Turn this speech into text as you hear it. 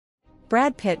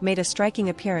Brad Pitt made a striking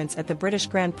appearance at the British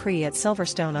Grand Prix at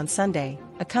Silverstone on Sunday,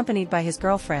 accompanied by his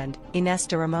girlfriend, Ines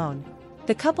de Ramon.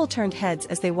 The couple turned heads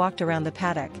as they walked around the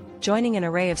paddock, joining an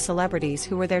array of celebrities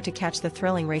who were there to catch the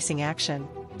thrilling racing action.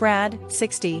 Brad,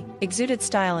 60, exuded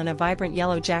style in a vibrant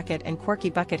yellow jacket and quirky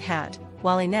bucket hat,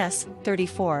 while Ines,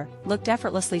 34, looked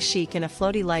effortlessly chic in a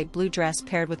floaty light blue dress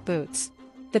paired with boots.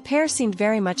 The pair seemed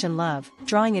very much in love,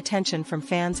 drawing attention from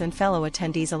fans and fellow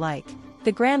attendees alike.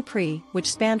 The Grand Prix,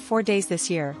 which spanned 4 days this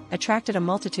year, attracted a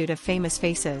multitude of famous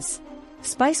faces.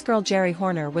 Spice Girl Geri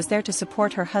Horner was there to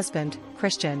support her husband,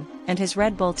 Christian, and his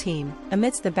Red Bull team,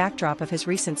 amidst the backdrop of his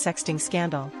recent sexting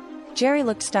scandal. Geri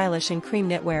looked stylish in cream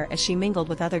knitwear as she mingled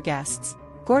with other guests.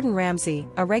 Gordon Ramsay,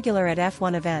 a regular at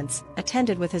F1 events,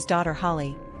 attended with his daughter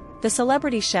Holly. The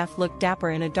celebrity chef looked dapper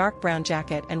in a dark brown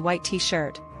jacket and white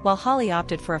t-shirt, while Holly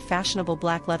opted for a fashionable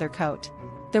black leather coat.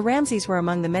 The Ramsays were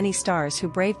among the many stars who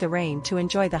braved the rain to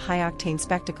enjoy the high-octane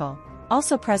spectacle.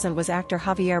 Also present was actor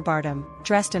Javier Bardem,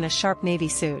 dressed in a sharp navy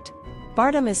suit.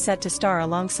 Bardem is set to star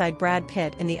alongside Brad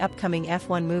Pitt in the upcoming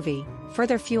F1 movie,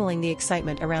 further fueling the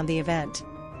excitement around the event.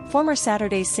 Former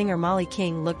Saturday's singer Mollie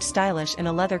looked stylish in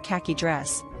a leather khaki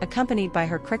dress, accompanied by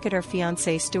her cricketer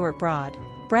fiancé Stuart Broad.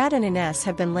 Brad and Ines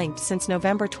have been linked since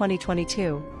November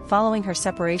 2022, following her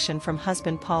separation from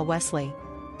husband Paul Wesley.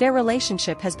 Their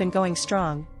relationship has been going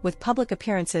strong, with public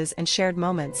appearances and shared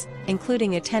moments,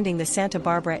 including attending the Santa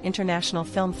Barbara International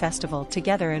Film Festival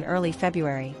together in early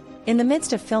February. In the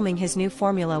midst of filming his new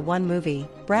Formula One movie,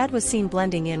 Brad was seen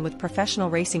blending in with professional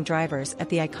racing drivers at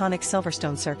the iconic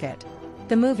Silverstone circuit.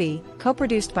 The movie,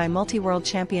 co-produced by multi-world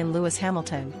champion Lewis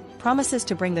Hamilton, promises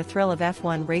to bring the thrill of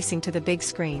F1 racing to the big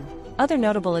screen. Other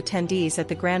notable attendees at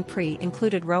the Grand Prix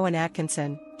included Rowan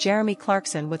Atkinson, Jeremy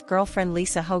Clarkson with girlfriend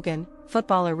Lisa Hogan,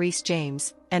 footballer Reece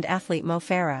James, and athlete Mo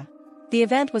Farah. The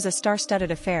event was a star-studded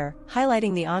affair,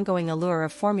 highlighting the ongoing allure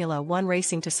of Formula One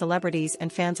racing to celebrities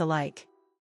and fans alike.